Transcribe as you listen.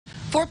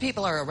4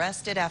 people are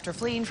arrested after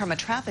fleeing from a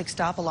traffic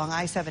stop along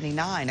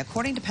I-79.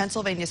 According to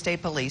Pennsylvania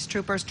State Police,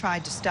 troopers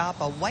tried to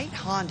stop a white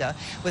Honda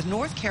with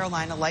North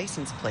Carolina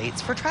license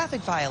plates for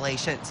traffic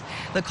violations.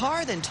 The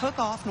car then took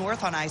off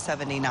north on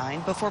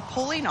I-79 before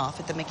pulling off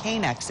at the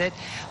McCain exit,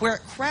 where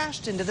it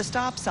crashed into the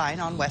stop sign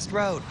on West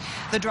Road.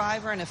 The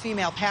driver and a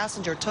female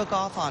passenger took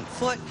off on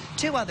foot.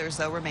 2 others,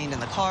 though, remained in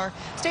the car.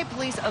 State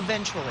Police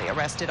eventually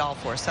arrested all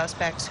 4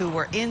 suspects who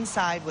were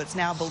inside what's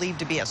now believed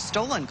to be a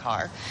stolen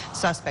car.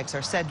 Suspects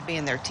are said to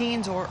be in their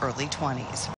teens or early 20s.